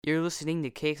You're listening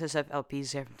to KXSF LP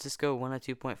San Francisco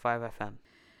 102.5 FM.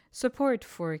 Support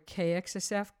for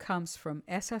KXSF comes from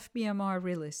SFBMR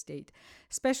Real Estate,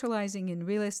 specializing in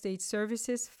real estate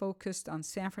services focused on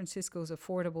San Francisco's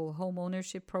affordable home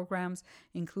ownership programs,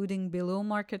 including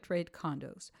below-market rate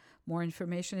condos. More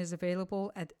information is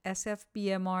available at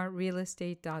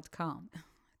sfbmrrealestate.com.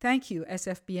 Thank you,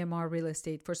 SFBMR Real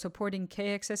Estate, for supporting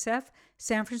KXSF,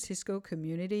 San Francisco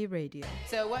Community Radio.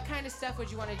 So what kind of stuff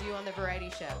would you want to do on the variety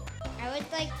show? I would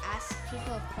ask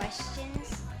people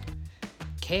questions.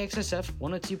 KXSF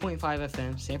 102.5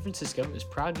 FM San Francisco is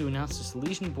proud to announce the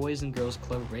Salesian Boys and Girls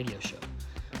Club radio show.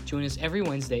 Join us every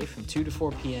Wednesday from 2 to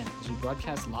 4 p.m. as we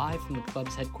broadcast live from the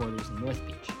club's headquarters in North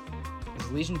Beach. The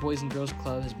Salesian Boys and Girls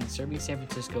Club has been serving San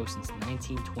Francisco since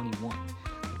 1921.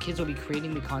 The kids will be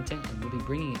creating the content and we'll be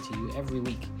bringing it to you every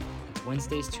week. It's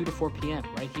Wednesdays 2 to 4 p.m.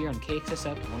 right here on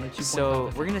KXSF 102.5 So FM.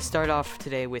 we're going to start off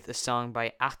today with a song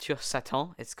by Arthur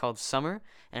Satan. It's called Summer,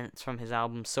 and it's from his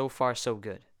album So Far So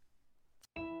Good.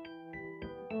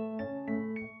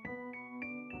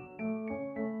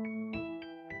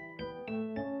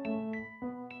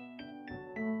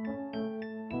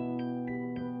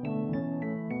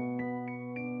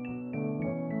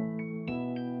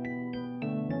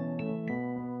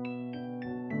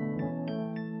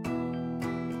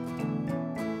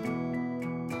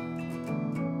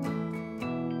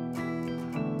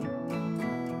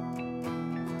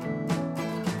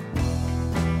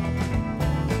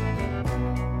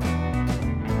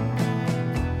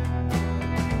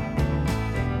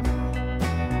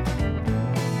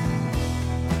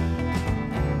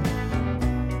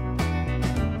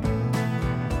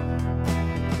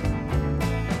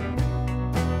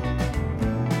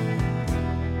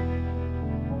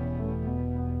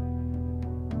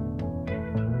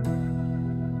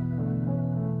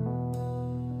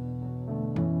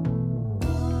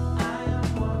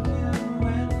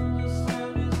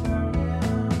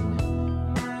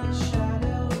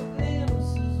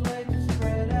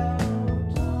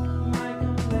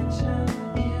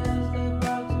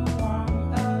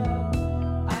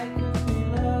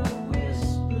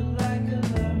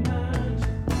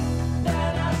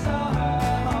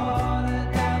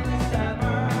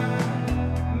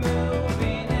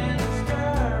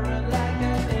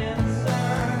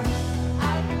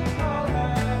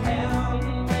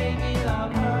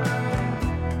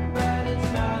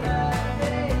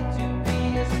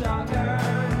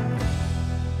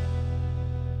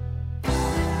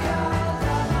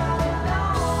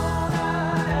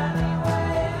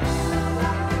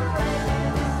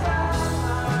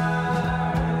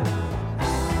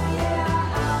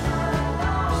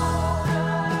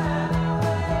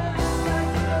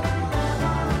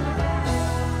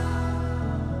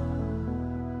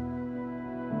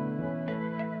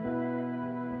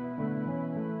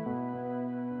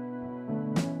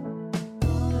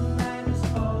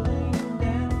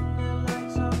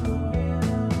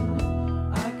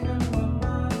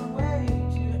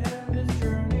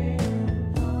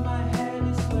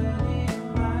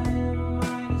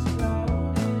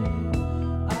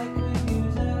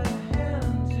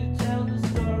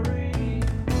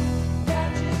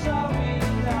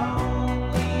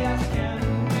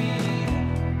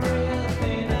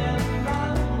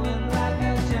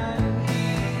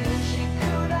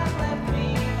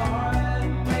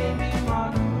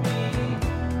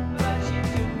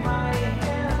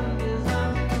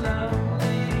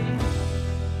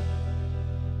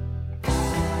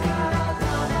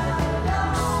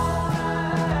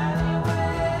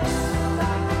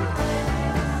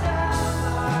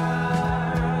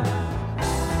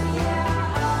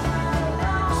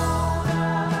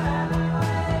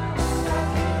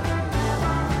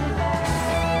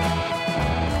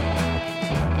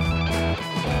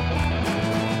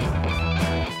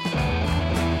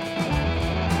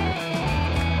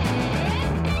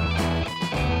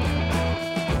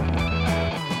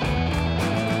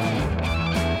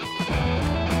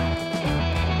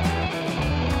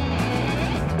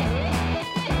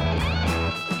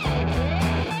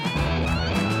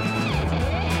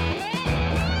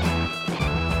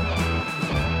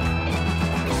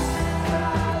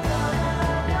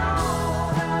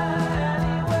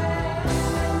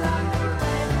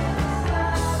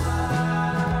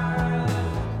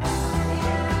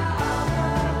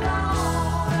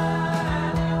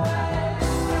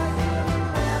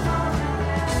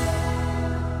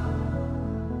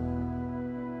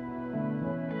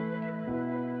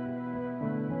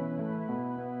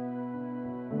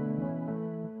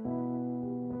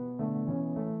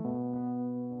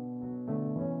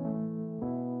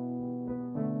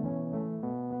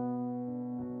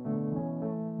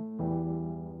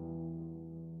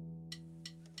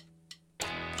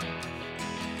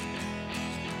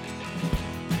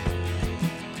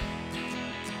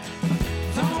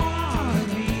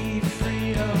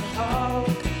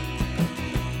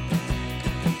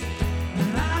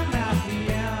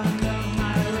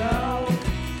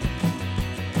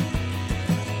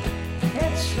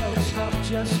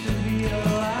 just to be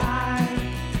alive.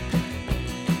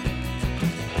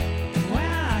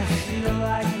 When I feel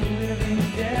like living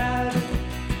dead,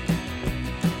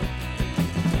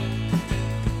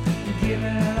 giving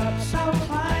it up so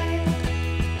plain,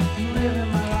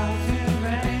 living my life in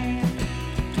vain.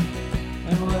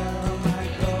 And where am I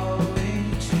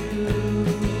going to?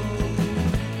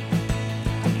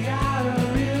 I gotta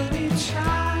really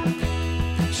try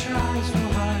so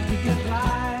hard to get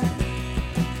by.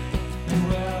 And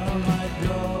where am I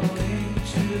going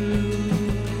to?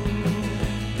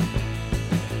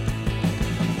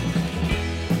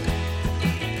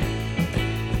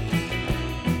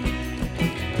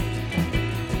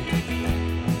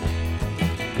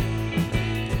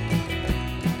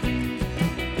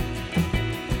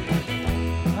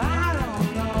 I don't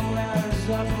know where's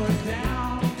up or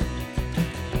down.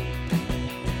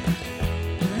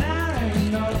 There ain't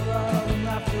no love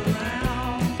left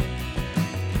around.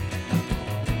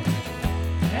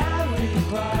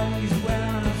 Everybody's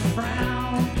wearing a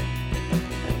frown,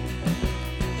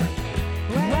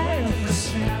 waiting for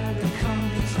Santa to come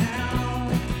to town.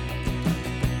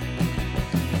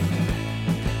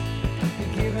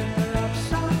 You're giving it up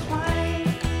so plain,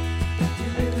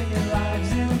 you're living your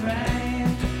lives in vain.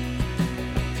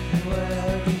 And where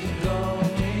are you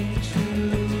going to?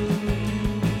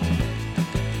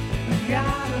 You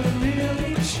gotta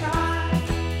really try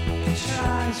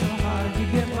so hard to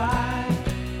get by.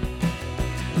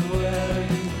 And where are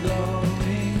you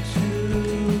going to?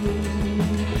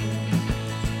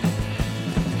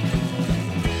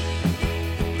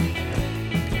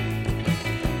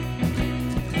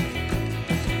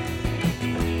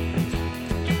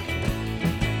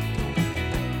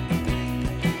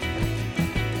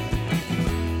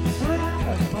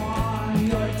 Flip on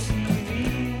your TV,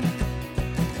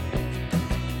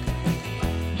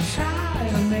 try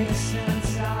to make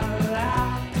sense out of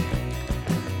that.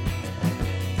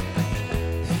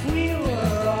 If we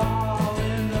were all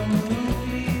in the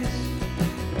movies,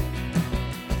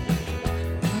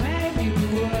 maybe we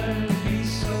wouldn't be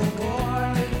so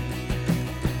bored.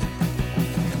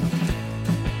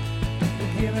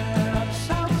 We're giving it up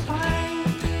so plain,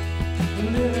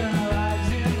 we're living our lives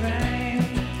in vain.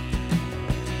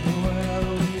 Where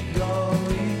are we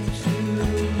going to?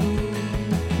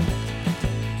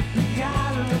 We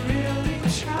gotta really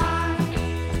try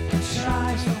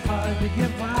so hard to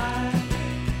get by.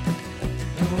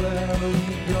 And where are we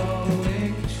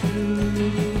going to?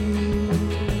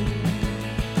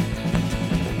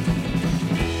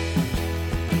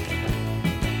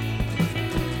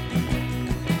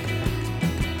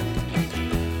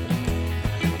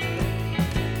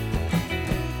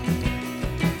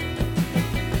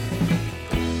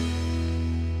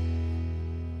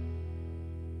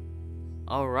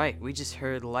 Alright, we just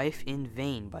heard Life in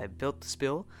Vain by Built to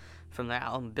Spill from their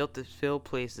album Built to Spill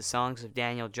Plays the Songs of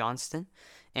Daniel Johnston.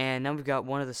 And now we've got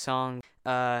one of the songs,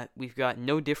 we've got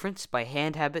No Difference by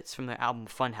Hand Habits from their album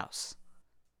Funhouse.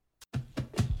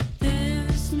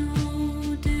 There's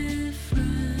no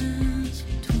difference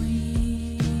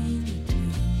between the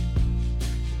two,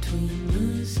 between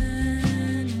losing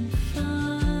and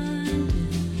finding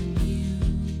you.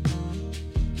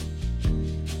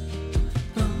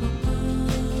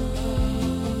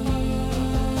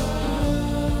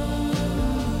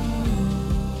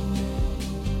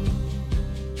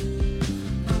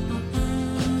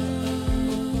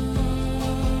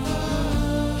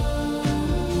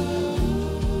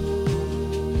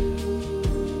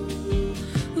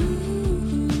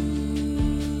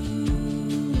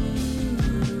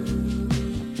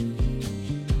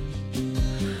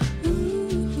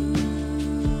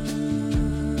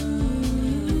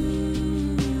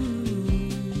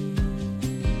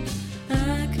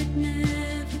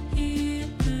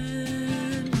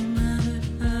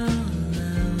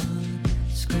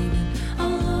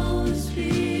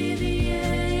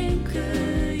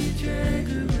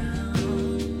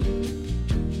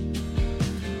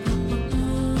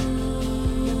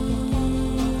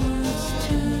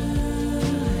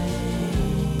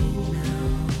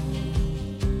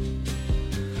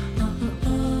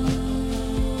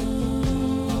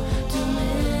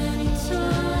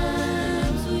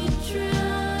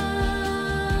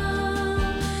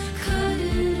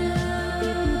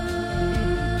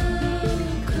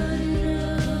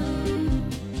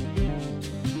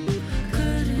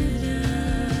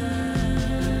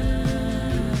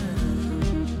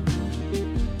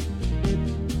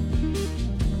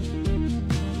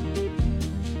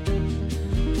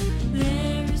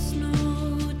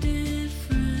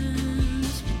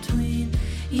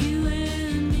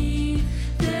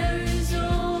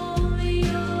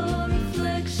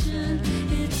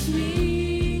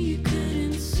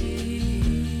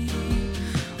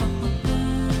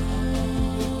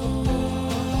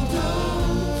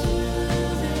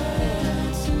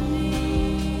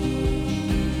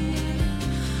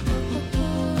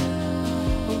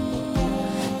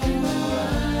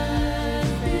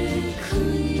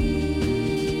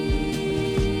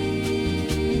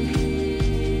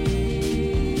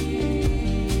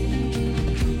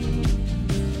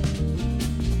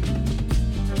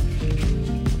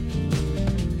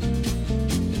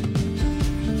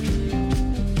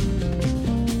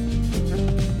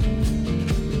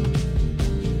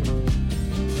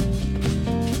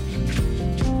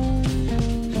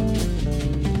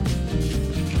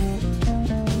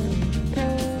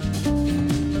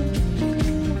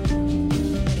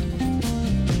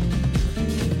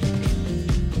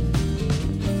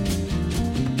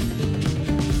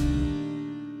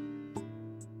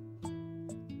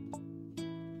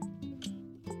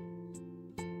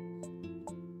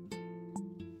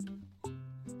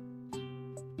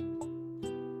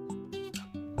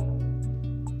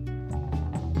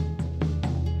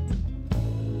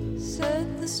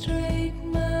 straight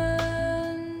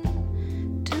man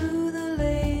to the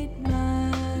late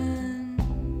man,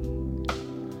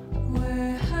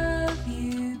 where have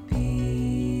you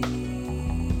been?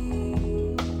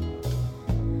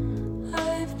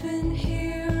 I've been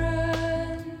here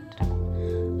and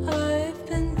I've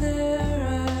been there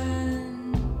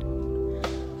and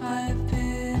I've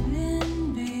been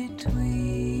in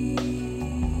between.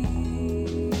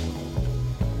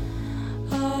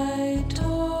 I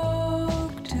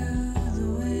talk to the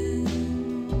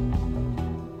wind.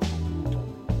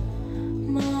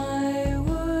 My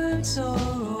words are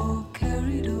all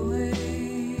carried away.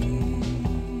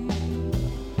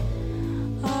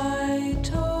 I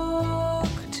talk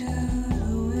to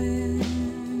the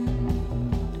wind,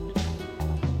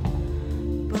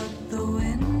 but the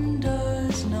wind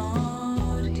does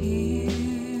not hear.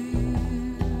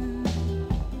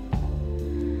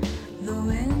 The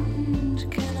wind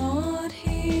cannot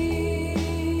hear.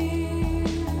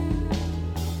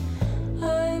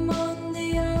 I'm on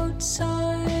the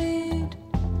outside,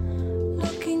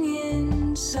 looking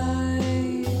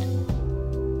inside.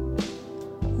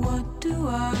 What do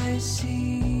I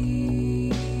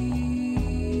see?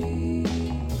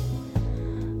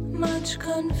 Much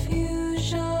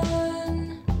confusion,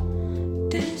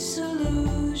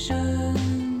 disillusion,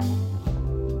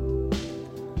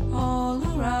 all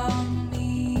around me.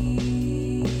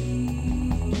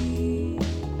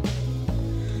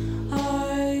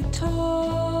 I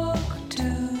talk to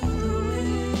the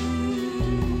wind.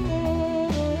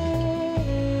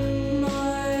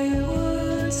 My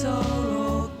words are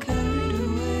all carried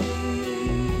away.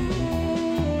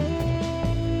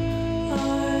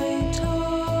 I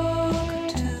talk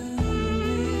to the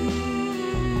wind,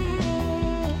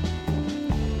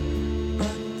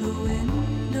 but the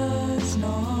wind does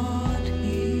not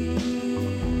hear.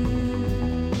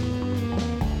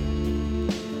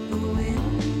 The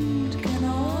wind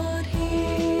cannot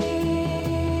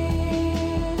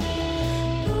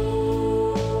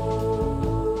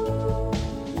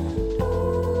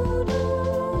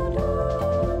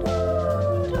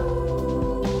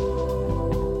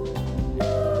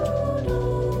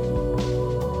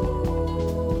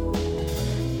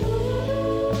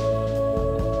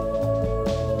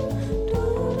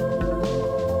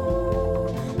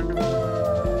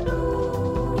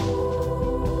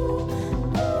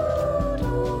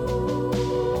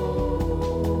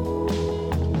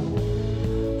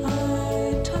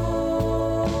I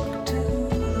talk to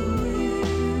the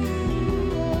wind.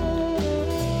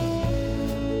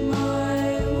 My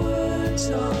words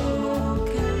are all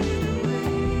carried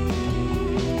away.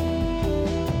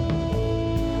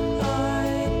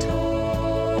 I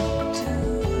talk to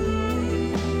the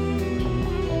wind,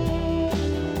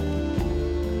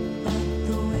 but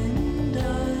the wind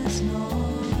does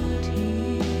not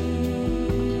hear.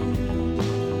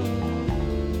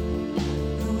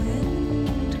 The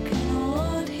wind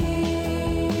cannot hear.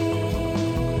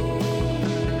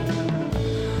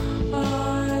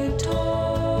 I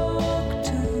talk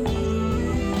to the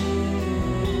wind.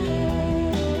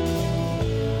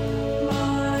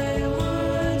 My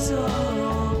words are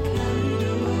all carried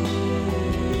away.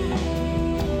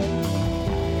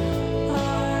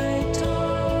 I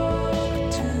talk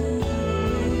to the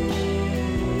wind,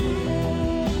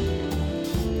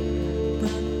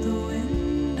 but the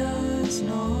wind does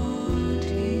not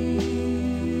hear.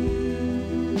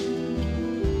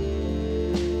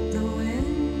 The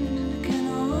wind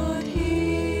cannot hear.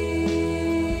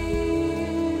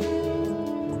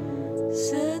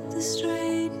 Said the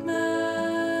straight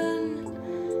man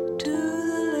to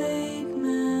the late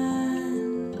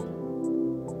man,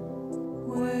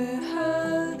 where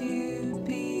have you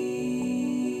been?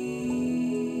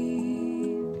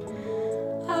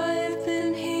 I've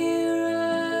been here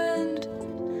and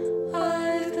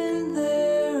I've been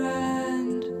there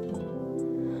and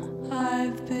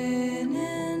I've been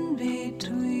in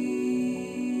between.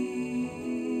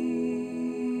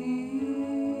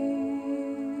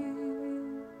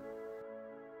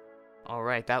 All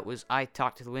right, that was I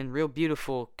Talk to the Wind. Real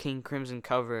beautiful King Crimson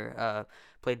cover,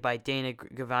 played by Dana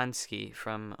Gavansky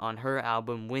on her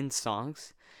album Wind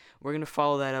Songs. We're going to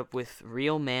follow that up with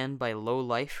Real Man by Low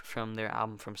Life from their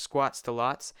album From Squats to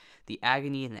Lots, The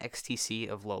Agony and Ecstasy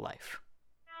of Low Life.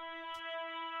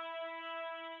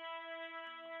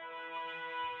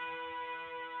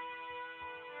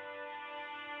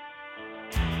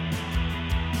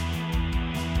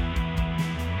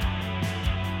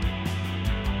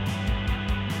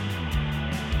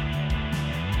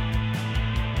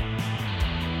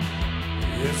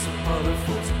 Here's some other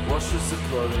folks who washes the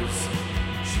clothes.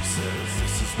 She says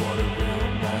this is what a real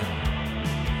man.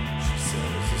 She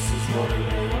says what a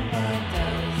real man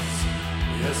does.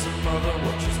 Yes, a mother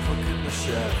watches cooking the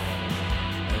chef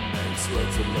and makes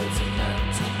loads of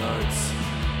mental notes.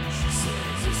 She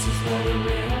says this is what a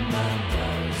real man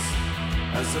does.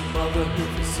 As a mother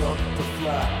hoovers up the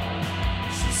flat,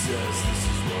 she says this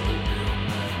is what a real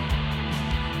man.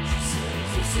 She says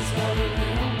this is what a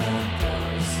real man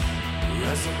does.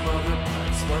 As a mother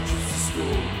packs lunches to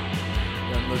school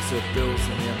and looks at bills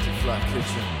in the empty flat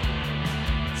kitchen.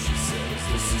 She says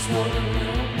this is what a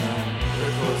real man.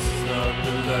 Because it's not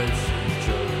the life she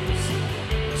chose.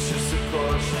 It's just a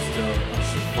cause she's done and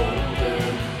she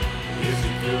folded. If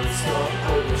you could start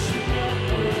over, she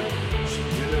would. She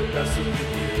did her best with the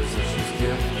years that she's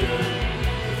gifted.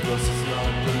 Because it's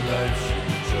not the life she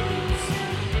chose.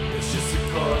 It's just a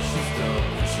cause she's done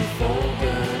and she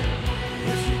folded.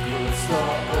 If you could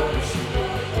start over, she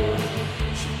would.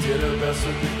 She did her best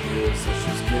with the years that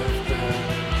she's gifted.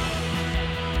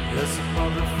 Yes, a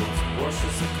mother foods and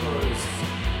washes her clothes.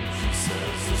 She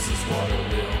says this is what a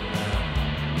real man.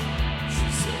 She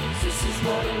says this is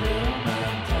what a real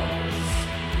man does.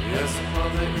 Yes, a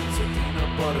mother eats a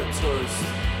peanut butter toast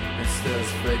and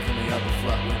stares vacantly out the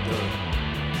flat window.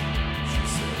 She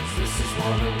says this is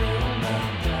what a real man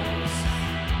does.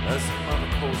 As a mother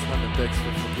calls home and begs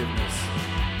for forgiveness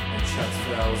and chats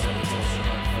for hours on his ocean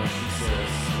phone, she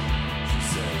says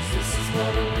this is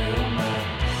what a real man.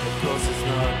 Because it's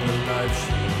not the life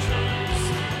she chose.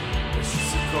 It's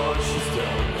just a cause she's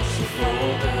done and she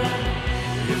folded.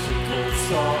 If she could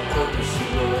start over, she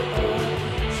would.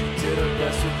 She did her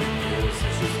best with the years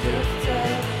that she's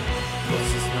gifted. Because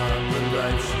it's not the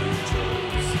life she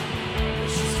chose.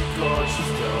 It's just a cause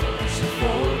she's done and she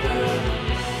folded.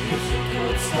 If she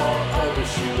could start over,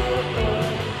 she would.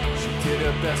 She did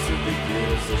her best with the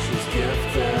years that she's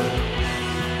gifted.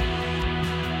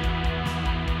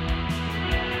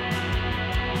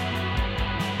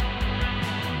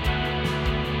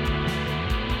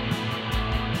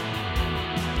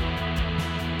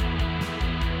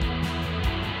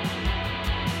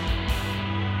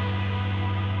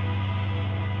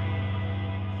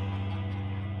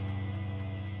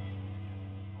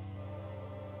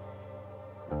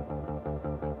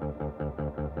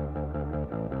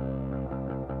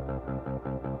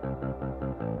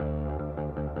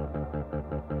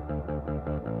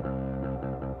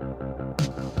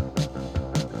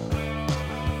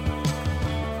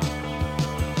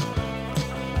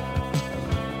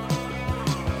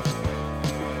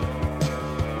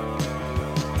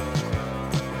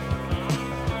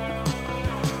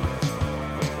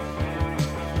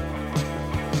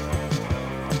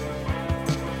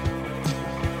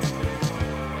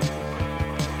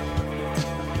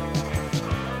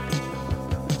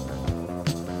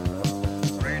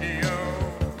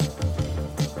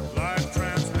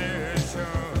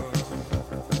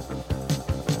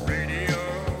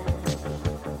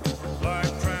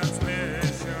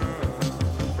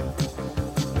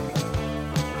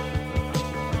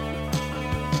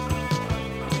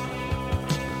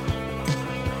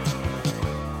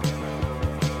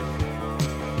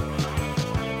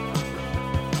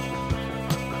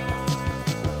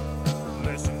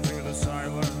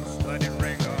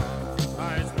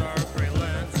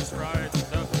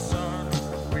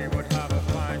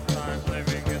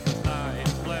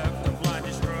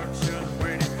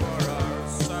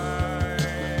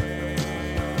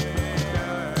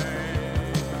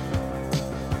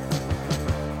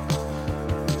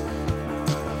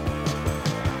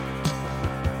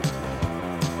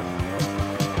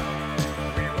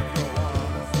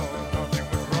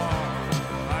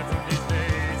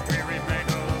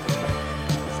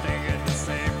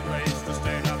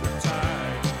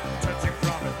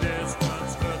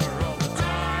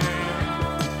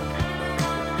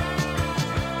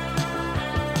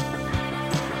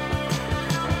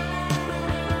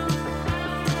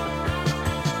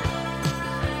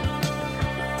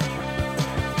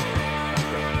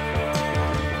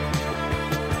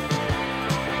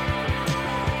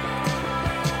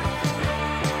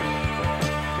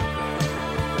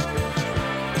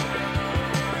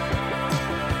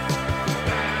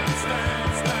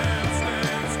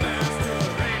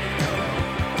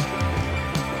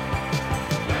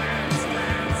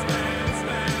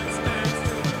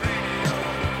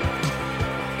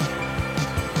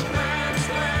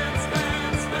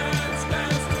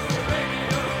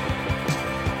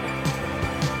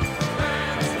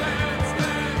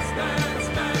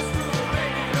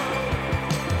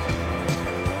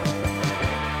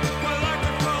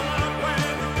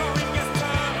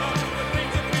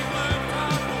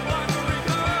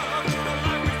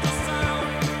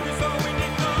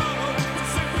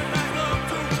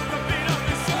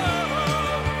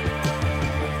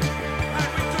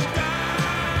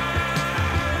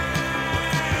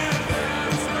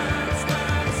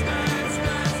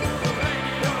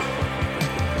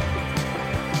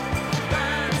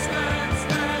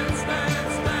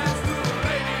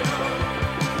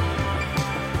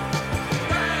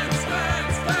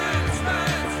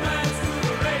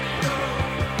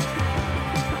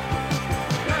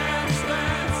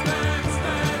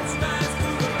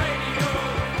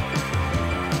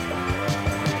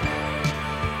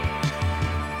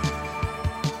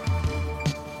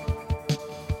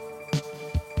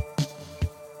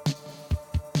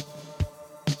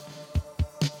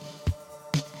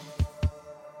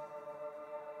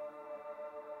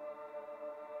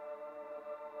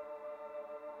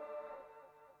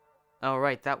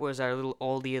 Alright, that was our little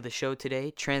oldie of the show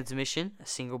today, Transmission, a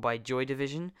single by Joy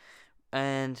Division.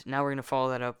 And now we're going to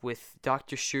follow that up with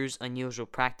Dr. Schuur's Unusual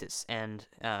Practice and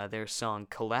their song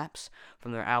Collapse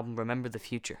from their album Remember the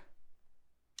Future.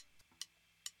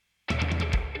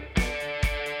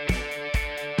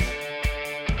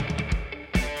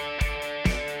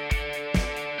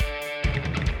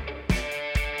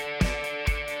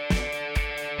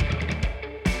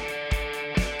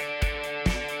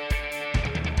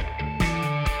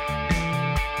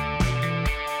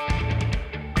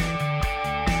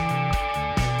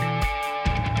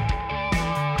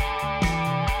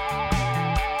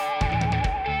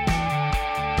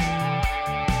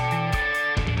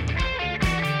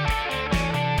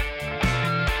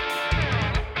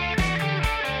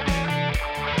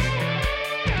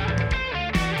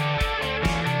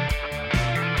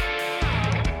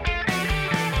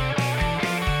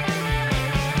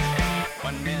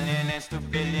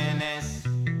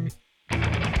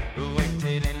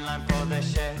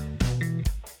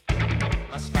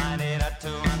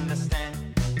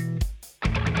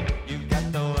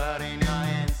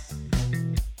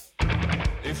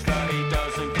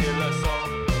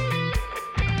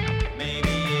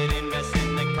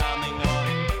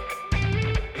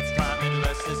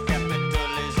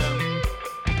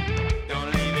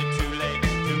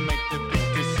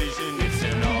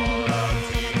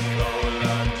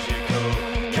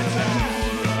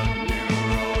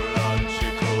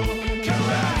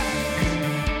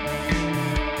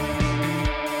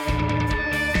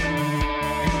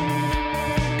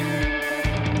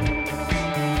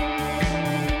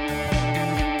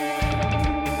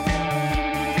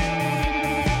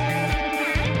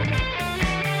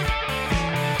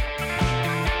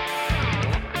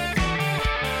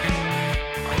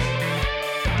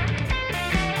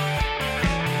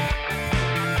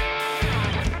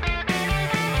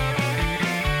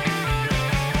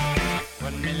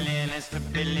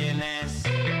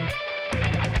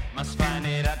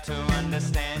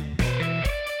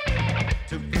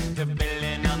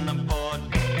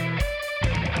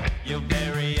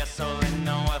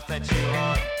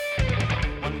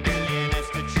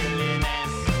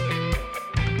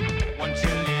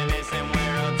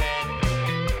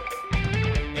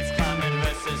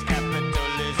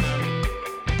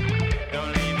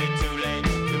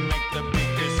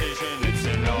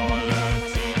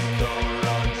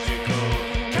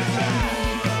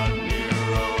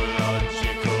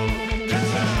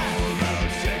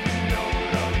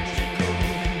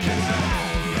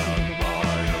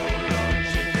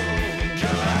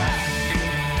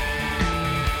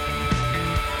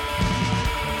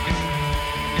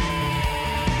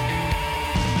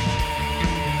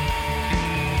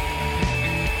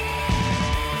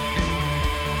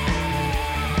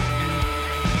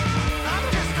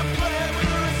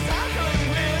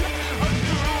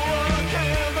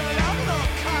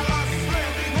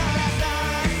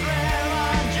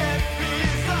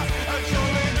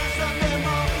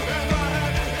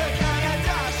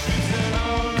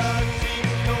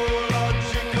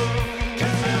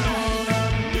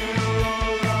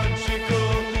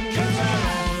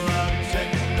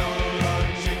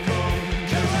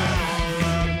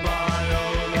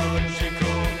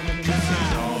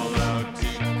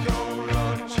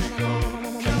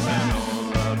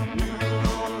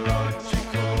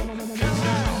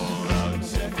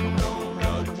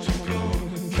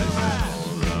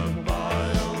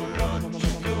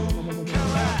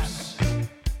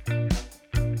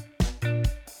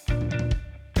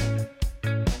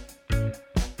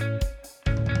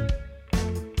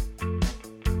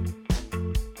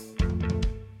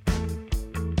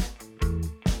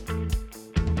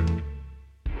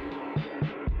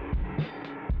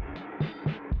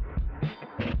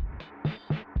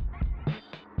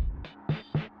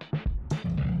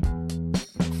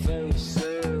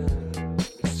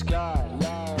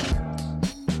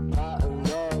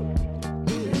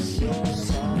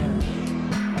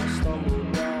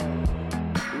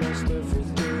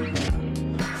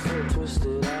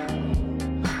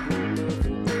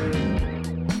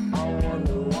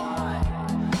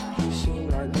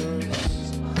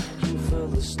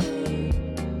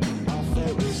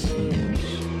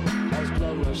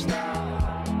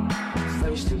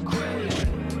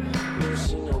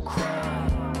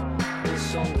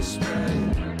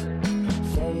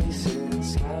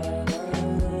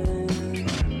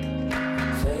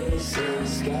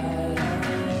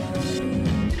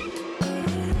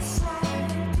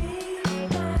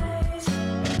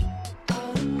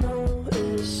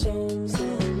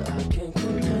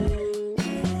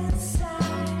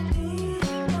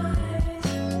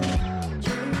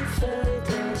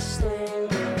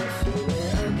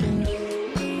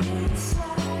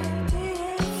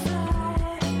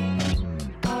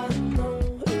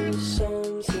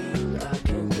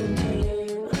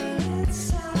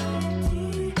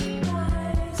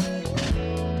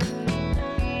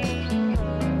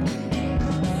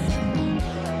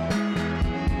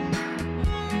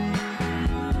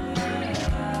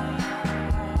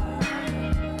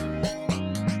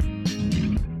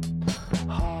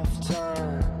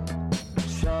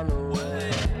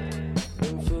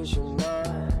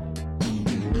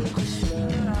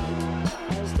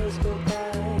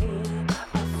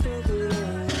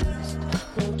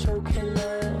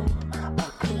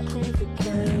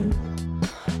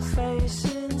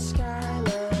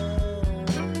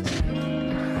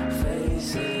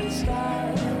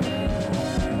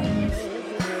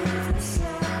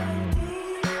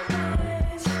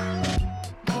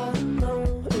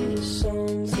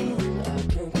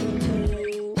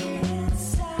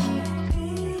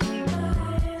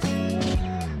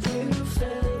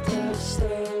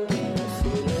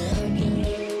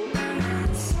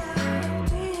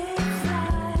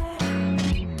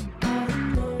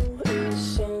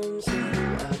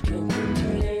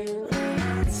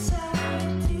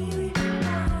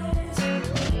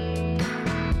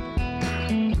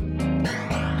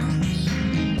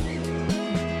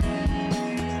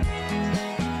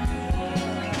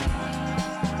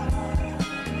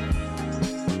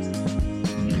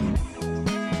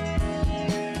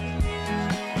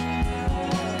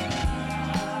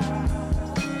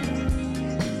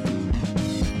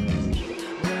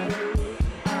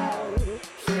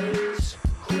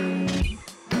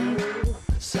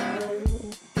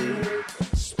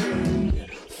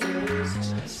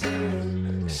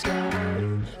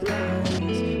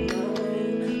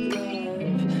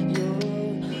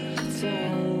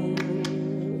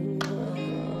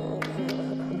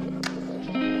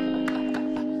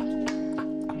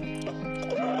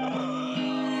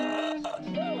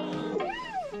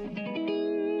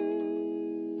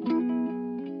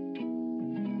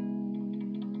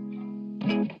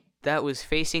 That was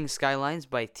Facing Skylines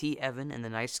by T. Evan and the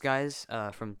Nice Guys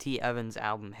from T. Evan's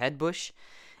album Headbush.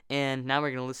 And now we're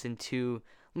going to listen to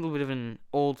a little bit of an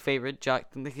old favorite,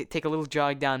 take a little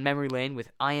jog down memory lane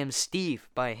with I Am Steve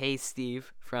by Hey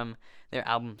Steve from their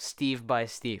album Steve by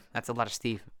Steve. That's a lot of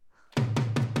Steve.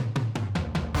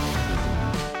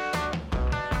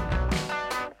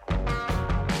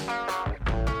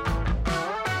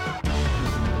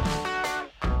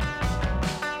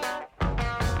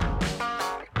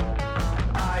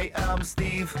 I am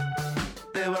Steve.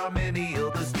 There are many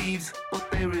other Steves, but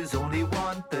there is only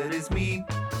one that is me.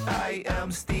 I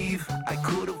am Steve. I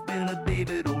could have been a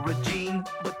David or a Gene,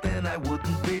 but then I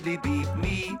wouldn't really be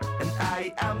me. And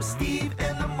I am Steve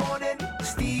in the morning,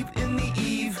 Steve in the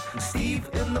eve, Steve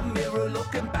in the mirror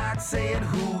looking back saying,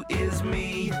 who is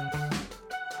me?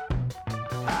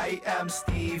 I am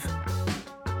Steve.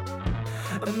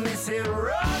 And they say,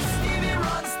 run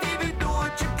Stevie, do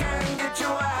what you can, get you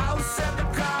a house and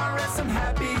a car and some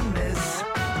happiness.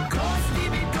 Call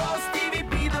Stevie,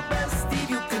 be the best Steve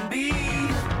you can be.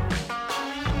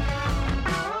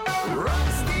 Run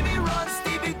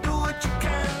Stevie, do what you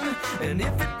can, and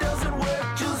if it doesn't work,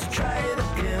 just try it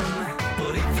again.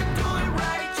 But if you do it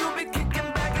right, you'll be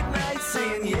kicking back at night,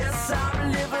 saying, yes,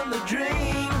 I'm living the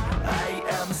dream. I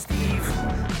am Steve.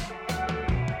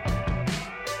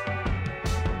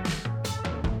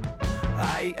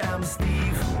 I am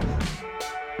Steve.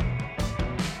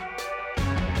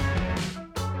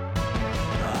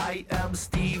 I am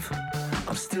Steve.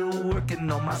 I'm still working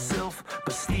on myself,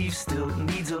 but Steve still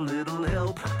needs a little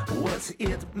help. What's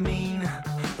it mean?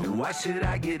 Why should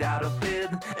I get out of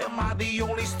bed? Am I the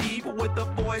only Steve with a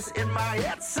voice in my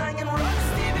head singing, run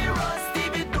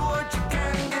Stevie, do what you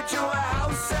can, get you a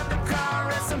house and a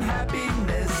car and some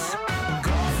happiness.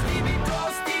 Call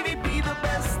Stevie, be the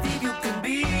best Steve you can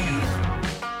be.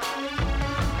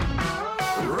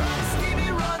 Run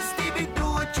Stevie, do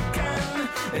what you can,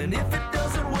 and if it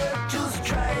doesn't work, just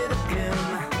try it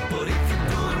again. But if you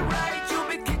do it right, you'll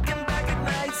be kicking back at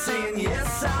night, saying,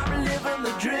 yes, I'm living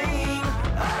the dream.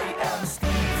 I am Steve.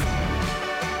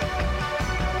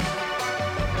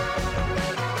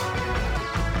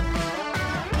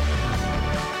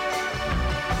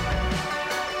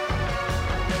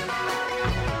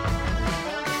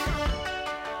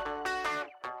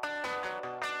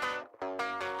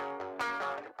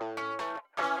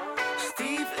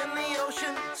 Steve in the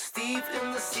ocean, Steve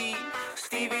in the sea,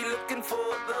 Stevie looking for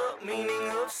the meaning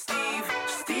of Steve.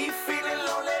 Steve feeling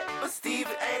lonely, but Steve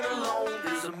ain't alone.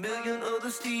 There's a million other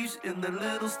Steves in their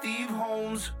little Steve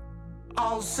homes,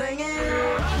 all singing,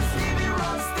 run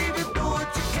Stevie, do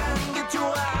what you can, get you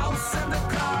a house and a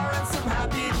car and some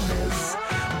happiness.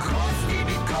 Call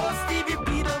Stevie,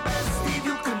 be the best Steve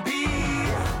you can be.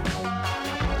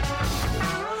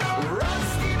 Run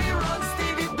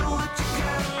Stevie, do what you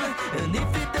can, and if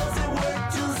it doesn't work,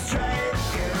 just try it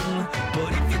again.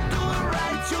 But if you do it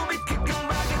right, you'll be kicking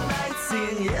back at night,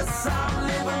 saying, yes, I'm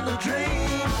living the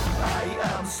dream. I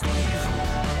am Steve.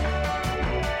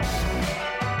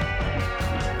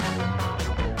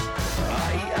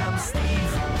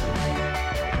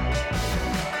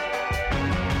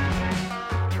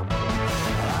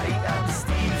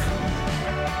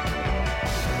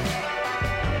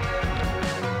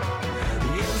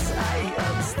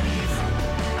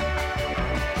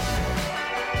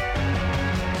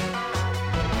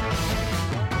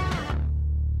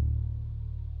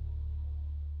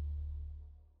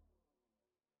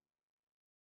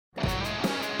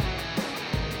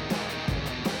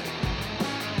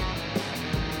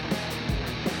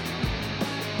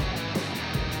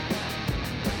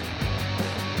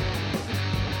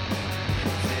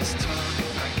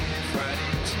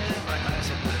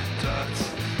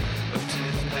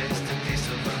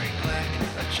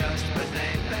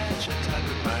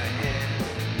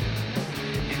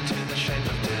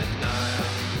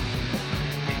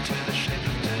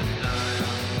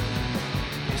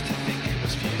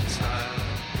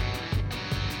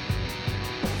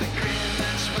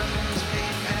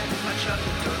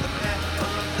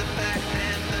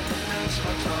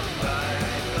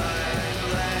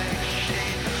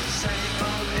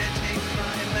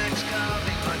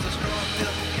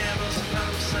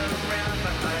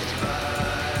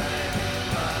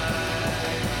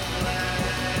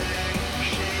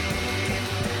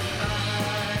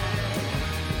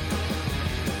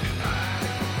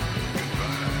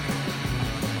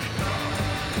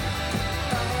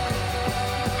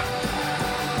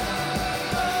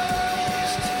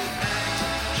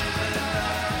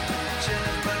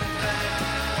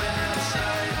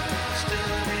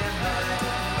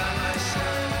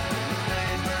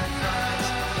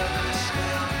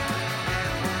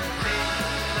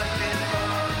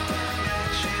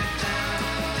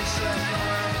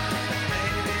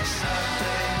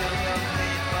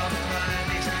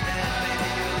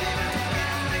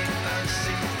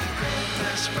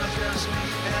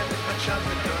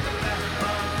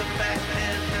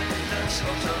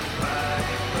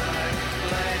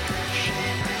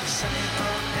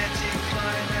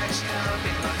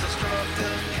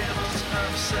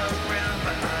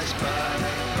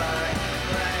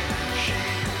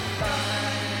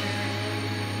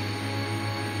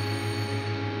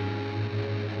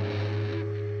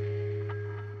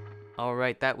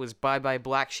 Alright, that was Bye Bye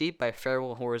Black Sheep by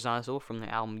Farewell Horizontal from the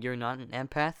album You're Not an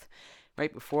Empath.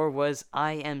 Right before was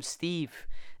I Am Steve.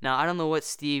 Now, I don't know what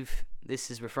Steve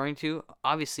this is referring to.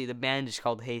 Obviously, the band is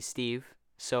called Hey Steve,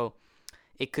 so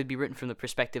it could be written from the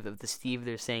perspective of the Steve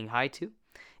they're saying hi to.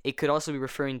 It could also be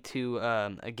referring to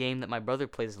a game that my brother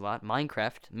plays a lot,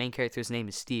 Minecraft. Main character's name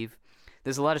is Steve.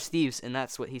 There's a lot of Steves, and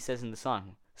that's what he says in the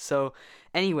song. So,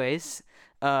 anyways,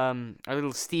 our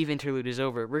little Steve interlude is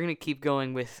over. We're going to keep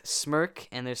going with Smirk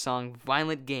and their song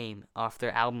Violent Game off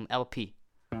their album LP.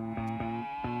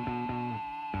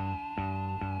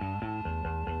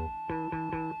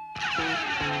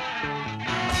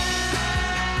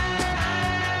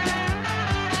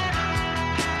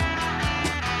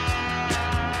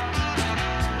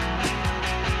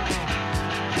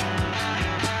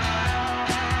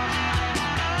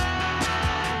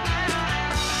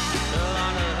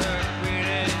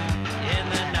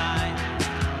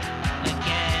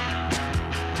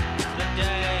 The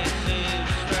day seems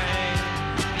strange.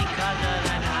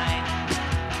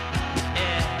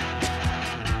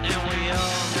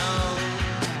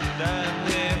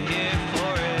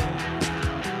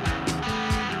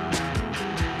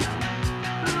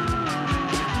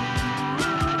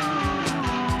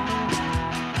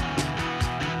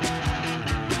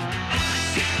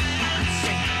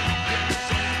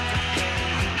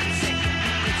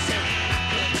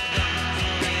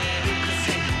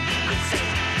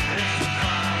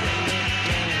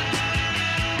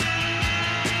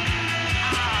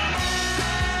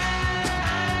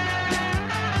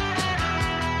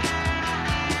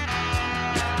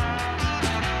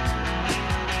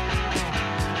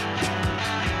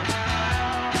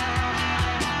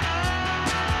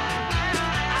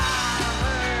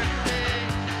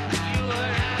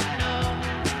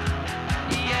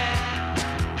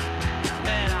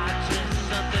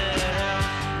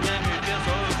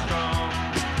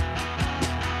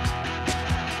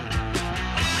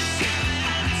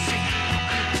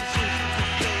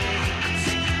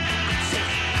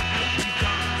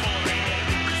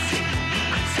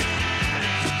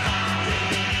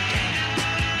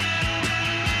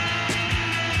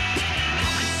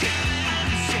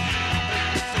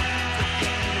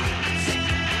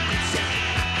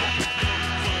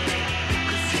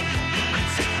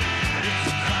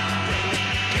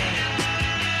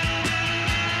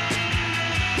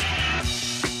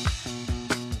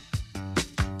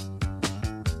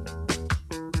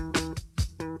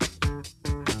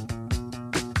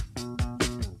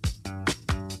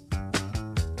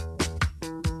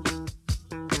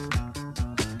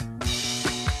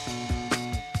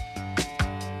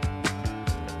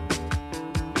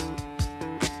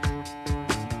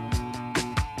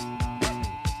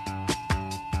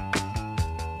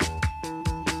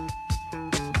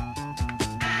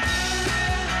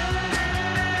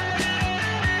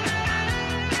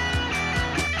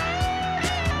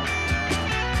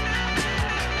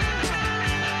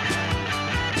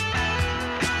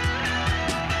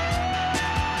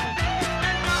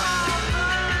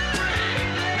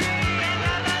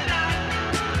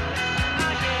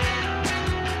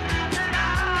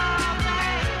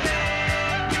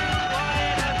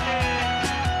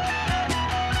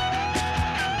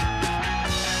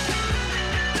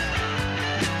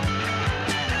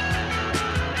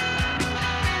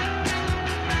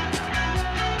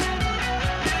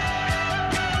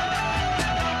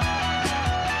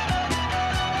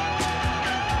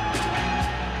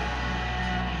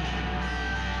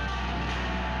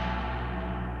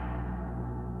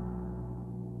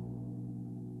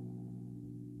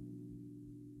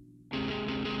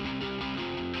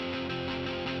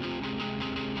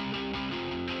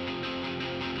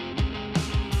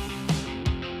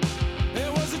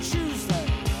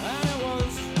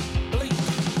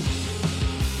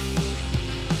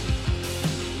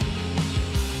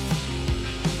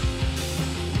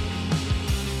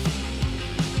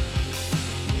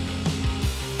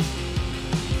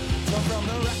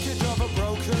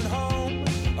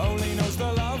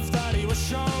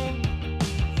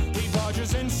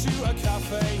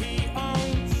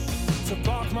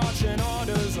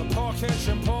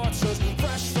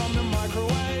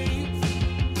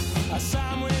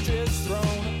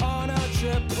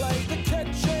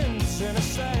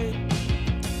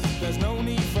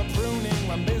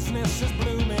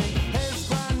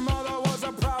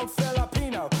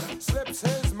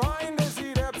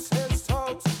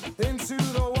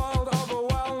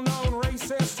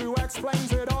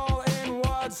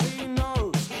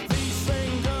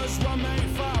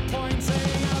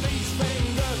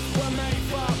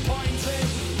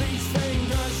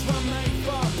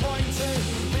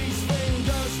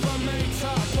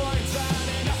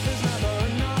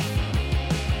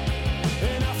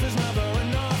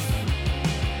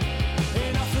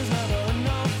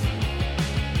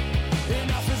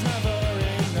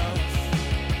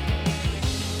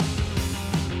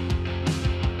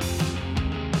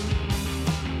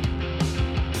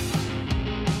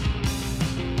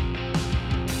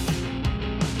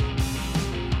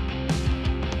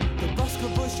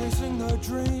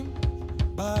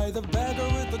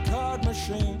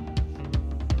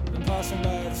 dressing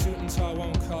bed, suit and tie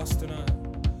won't cost enough.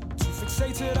 Too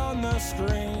fixated on the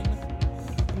screen.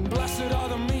 And blessed are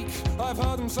the meek, I've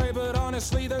heard them say, but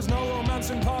honestly, there's no romance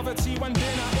in poverty when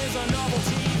dinner is a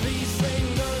novelty. These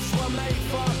fingers were made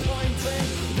for pointing.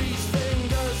 These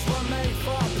fingers were made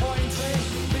for pointing.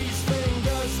 These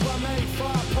fingers were made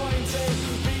for pointing.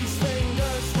 These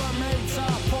fingers were made to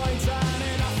point, and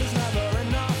enough is never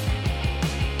enough.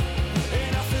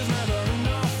 Enough is never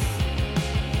enough.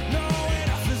 No,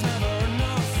 enough is never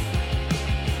enough.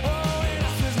 Oh,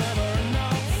 enough is never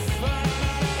enough.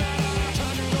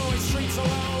 Trudging going streets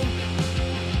alone.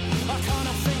 I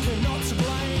cannot think of not to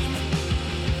blame.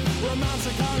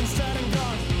 Romantic are instead and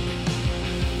gone.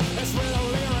 It's with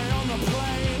O'Leary on the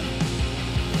plane.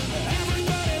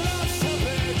 Everybody loves a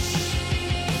bitch.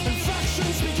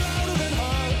 Infections speak louder than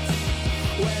hurt.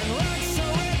 When rags to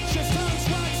riches turns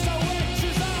rags to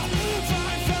witches.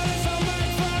 Fine fellas are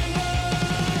made fine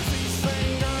birds. These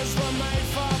fingers were made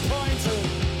for pointing.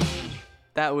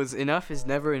 That was Enough Is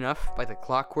Never Enough by the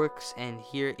Clockworks, and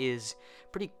here is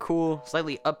pretty cool,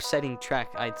 slightly upsetting track,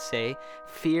 I'd say,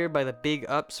 Fear by the Big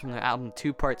Ups from their album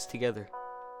Two Parts Together.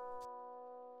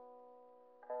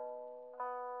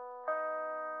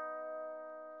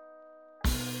 I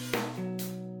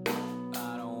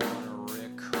don't wanna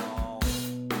recall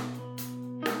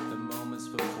the moments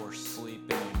before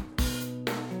sleeping.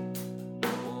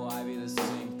 Will I be the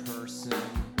same person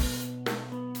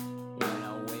when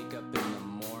I wake up in the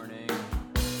morning?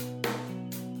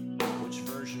 Which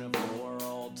version of the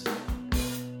world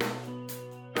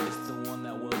is the one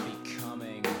that will be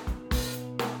coming?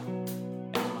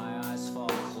 And my eyes fall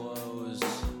closed.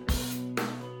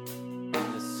 In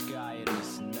the sky it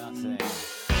is nothing.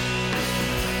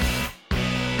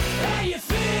 How you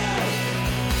feel?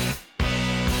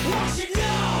 What you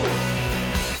know?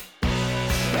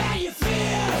 How you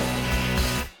feel?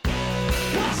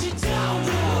 What you don't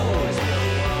know?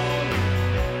 Don't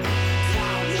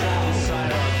know.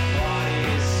 Inside our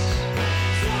bodies.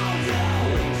 Don't know.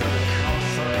 Waiting for the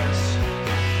comfort.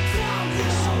 Don't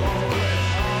know. Swallow it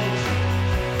whole.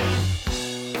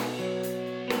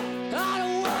 I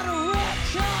don't wanna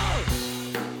recall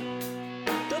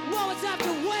the moments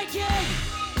after waking.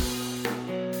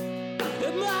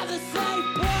 Am I the same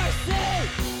person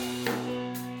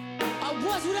I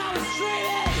was when I was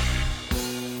dreaming?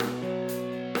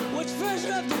 Which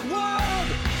version of the world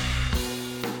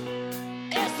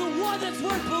is the one that's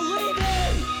worth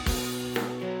believing?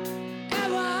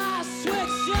 Am I eyes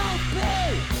switched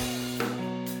open?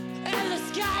 And the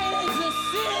sky is the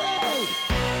ceiling?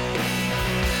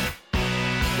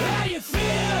 How you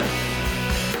feel?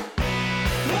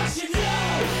 What you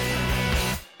know?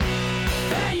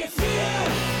 How you feel?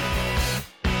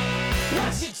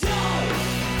 What you don't?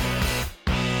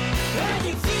 How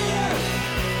you feel?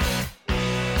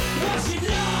 What you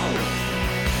know?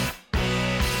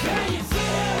 How you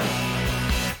feel?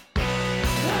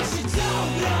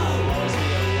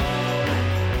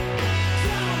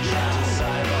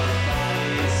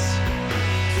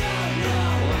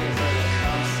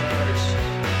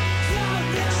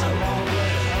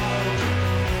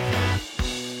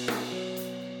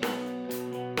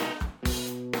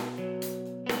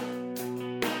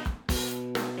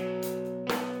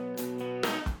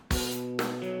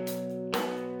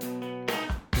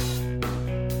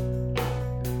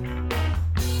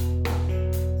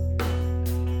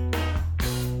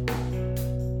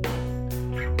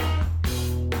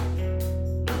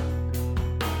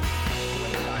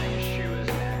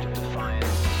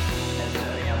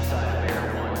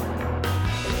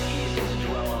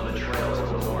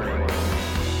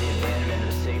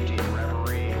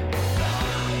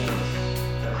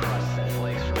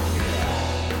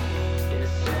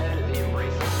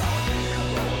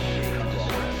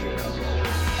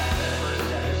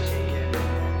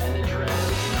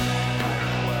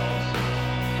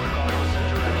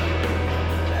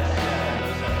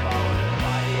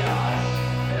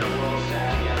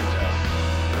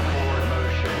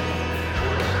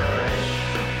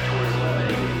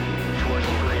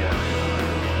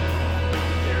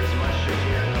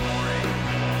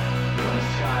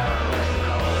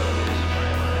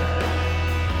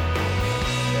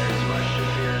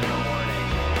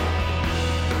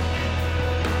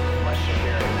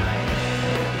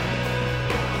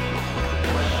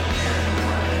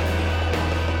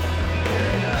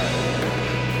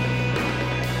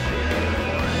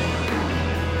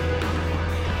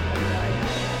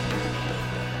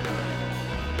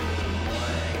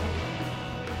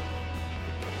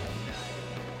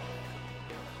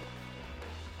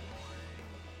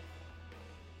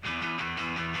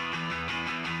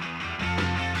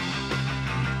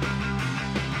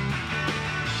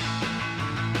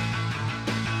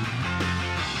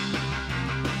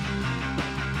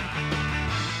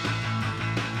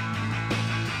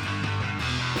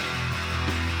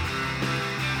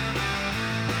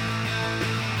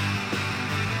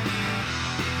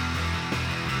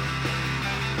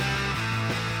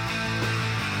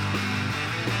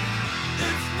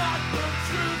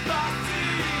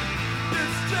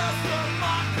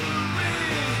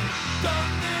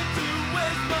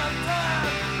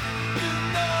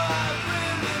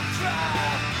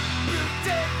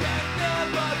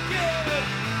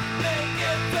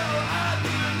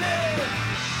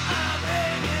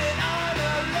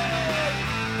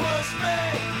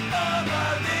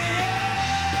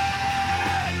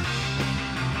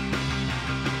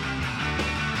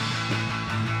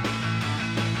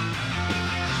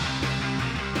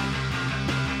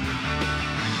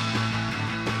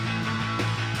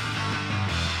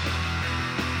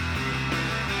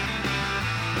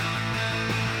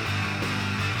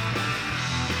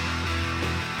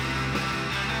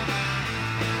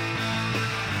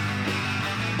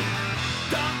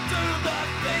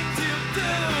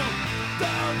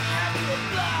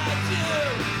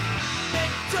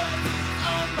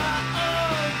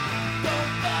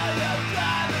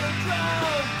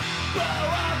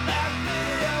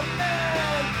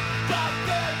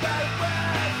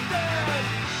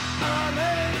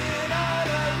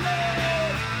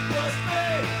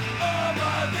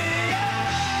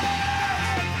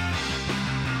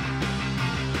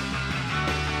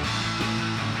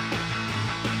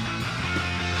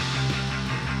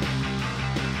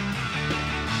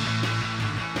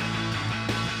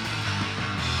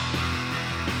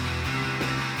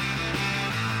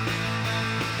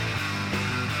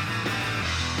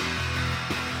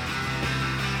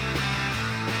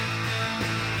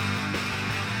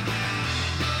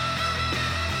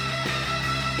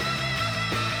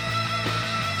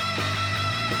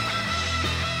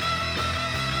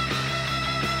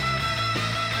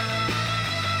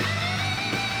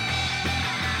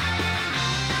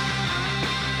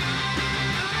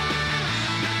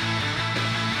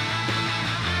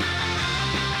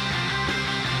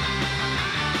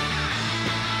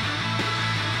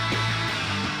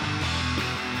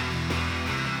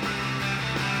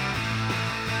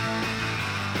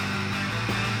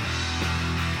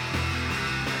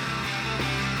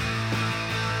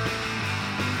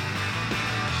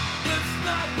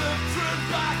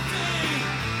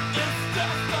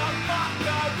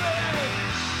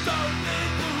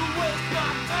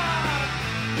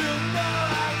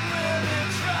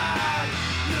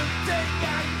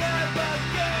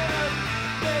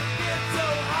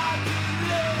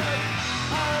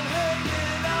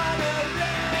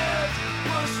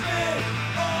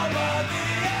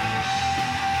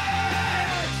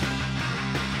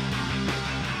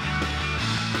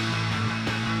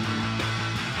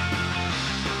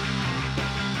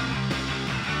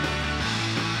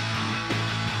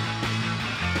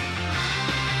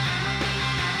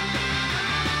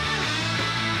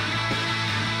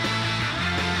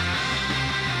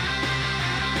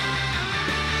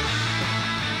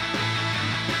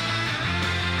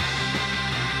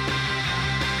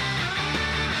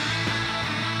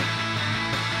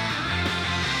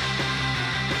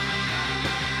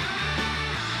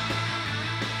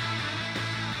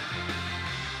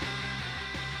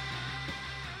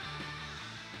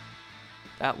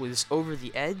 That was Over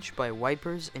the Edge by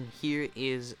Wipers, and here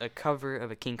is a cover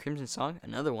of a King Crimson song,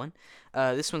 another one.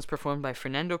 This one's performed by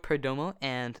Fernando Perdomo,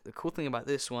 and the cool thing about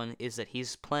this one is that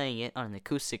he's playing it on an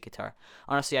acoustic guitar.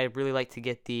 Honestly, I'd really like to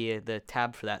get the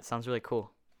tab for that. Sounds really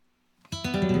cool.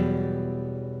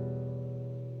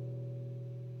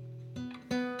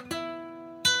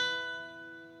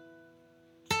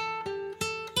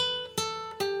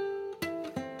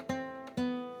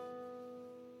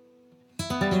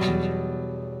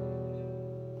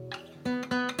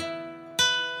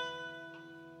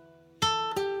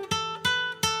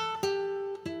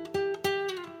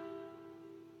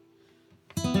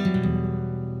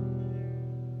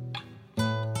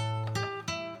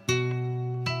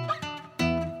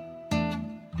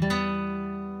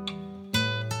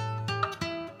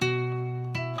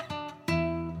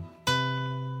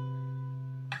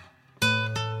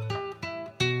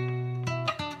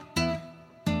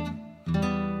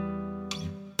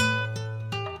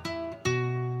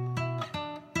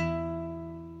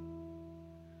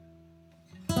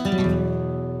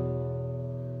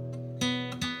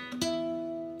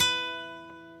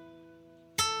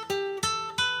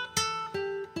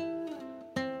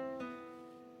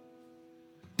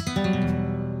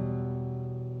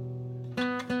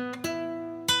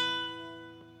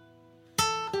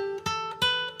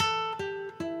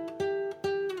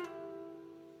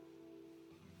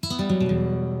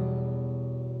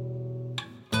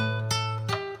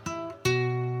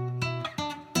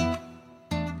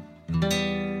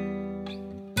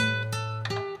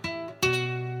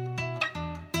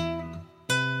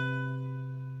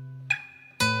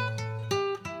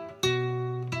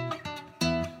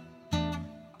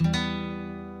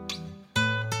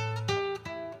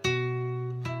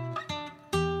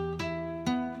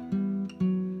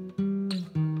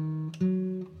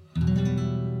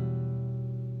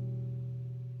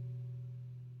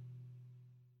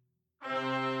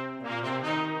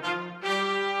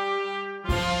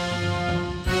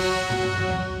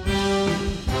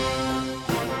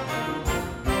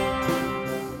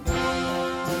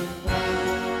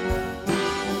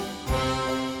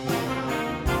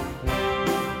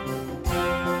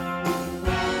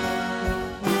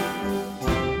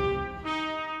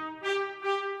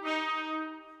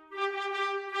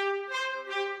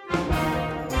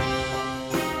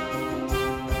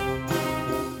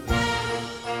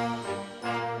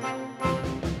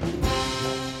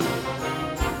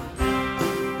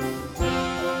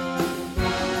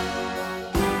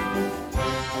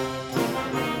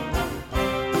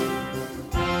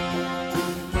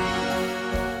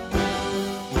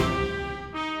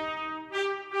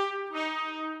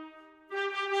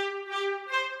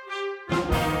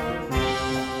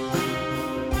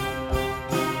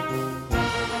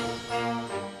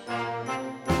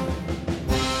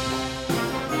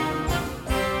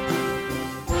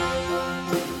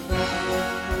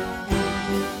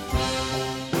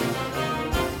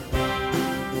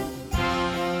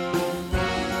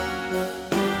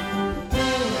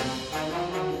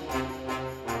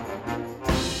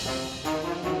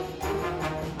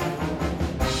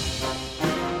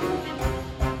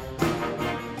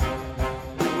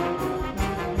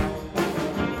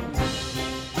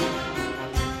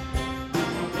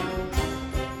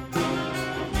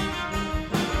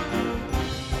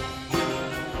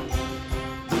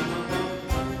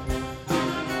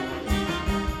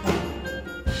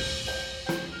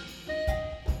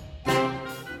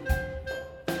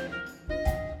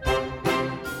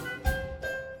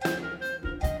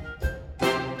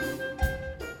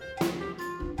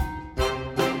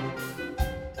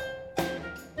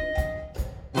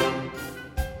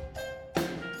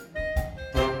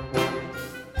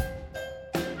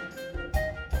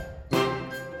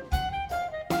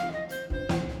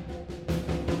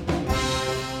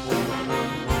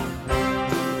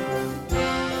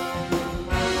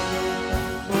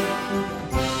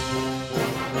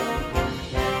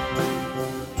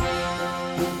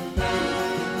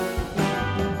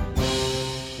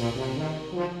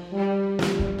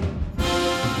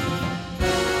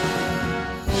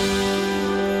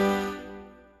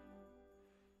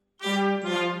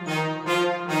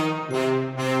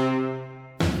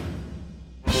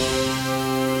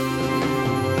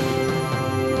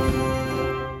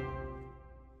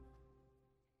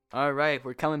 right,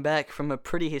 we're coming back from a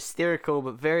pretty hysterical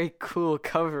but very cool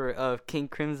cover of King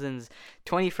Crimson's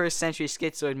 21st Century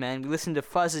Schizoid Man. We listened to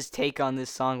Fuzz's take on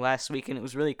this song last week, and it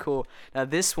was really cool. Now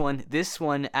this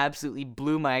one absolutely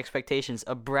blew my expectations.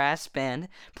 A brass band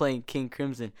playing King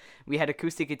Crimson. We had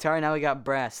acoustic guitar, now we got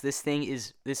brass. This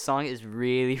song is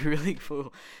really, really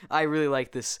cool. I really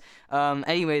like this.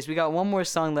 Anyways, we got one more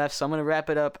song left, so I'm gonna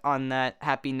wrap it up on that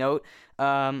happy note.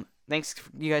 Thanks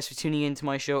you guys for tuning in to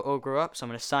my show, Oh Grow Up. So I'm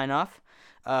going to sign off.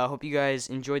 Hope you guys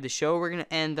enjoyed the show. We're going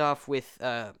to end off with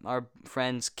our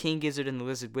friends King Gizzard and the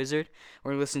Lizard Wizard.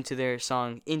 We're going to listen to their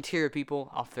song Interior People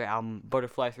off their album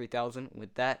Butterfly 3000.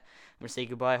 With that, I'm going to say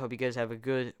goodbye. I hope you guys have a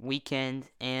good weekend,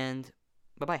 and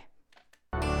bye-bye.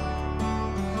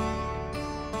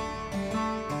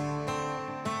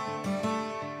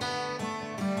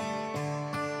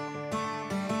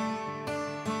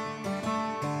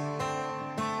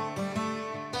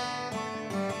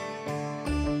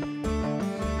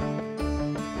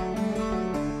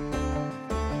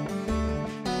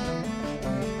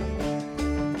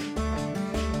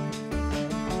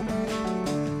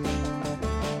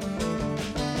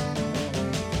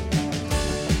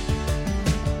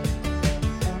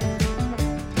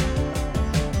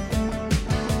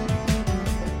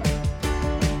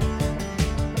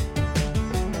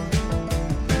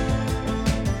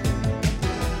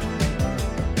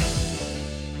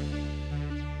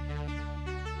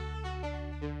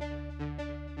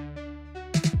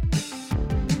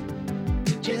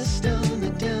 Just on the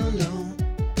down low,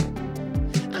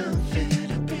 I'm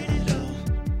fed up with it all.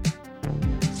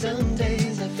 Some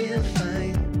days I feel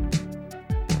fine,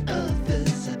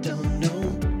 others I don't know.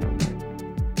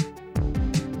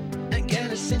 I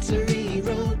got a sensory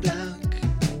roadblock,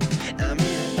 I'm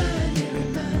in a binary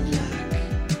mind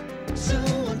lock. So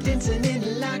I'm dancing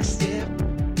in lockstep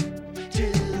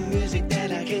to the music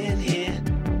that I can hear.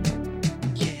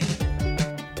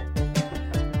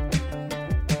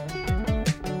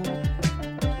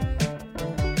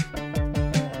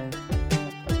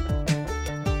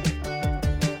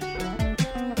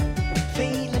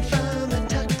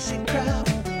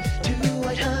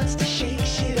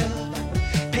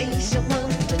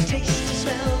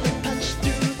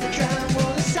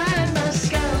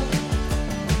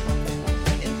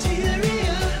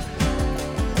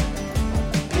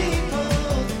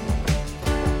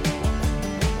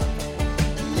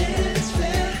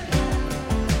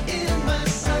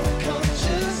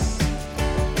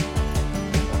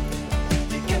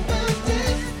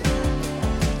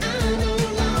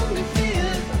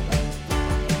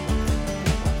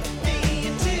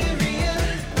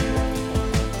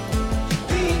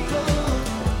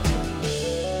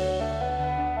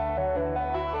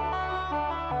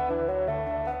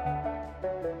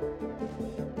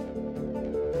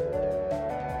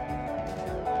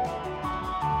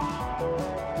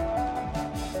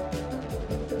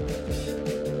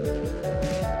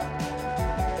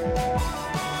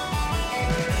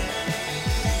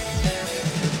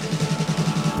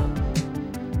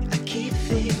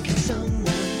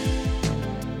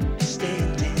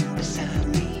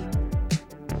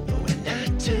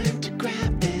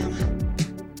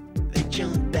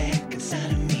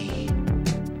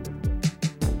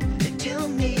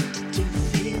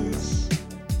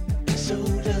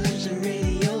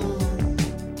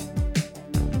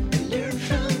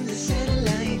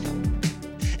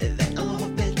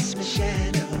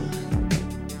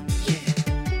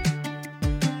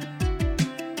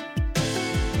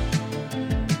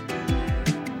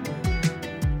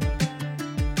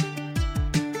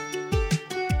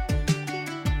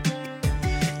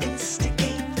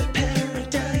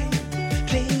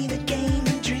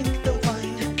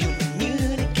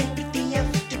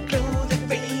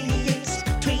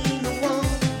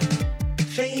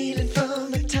 Failing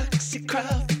from a toxic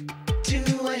crowd, two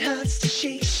white hearts to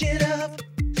shake shit up.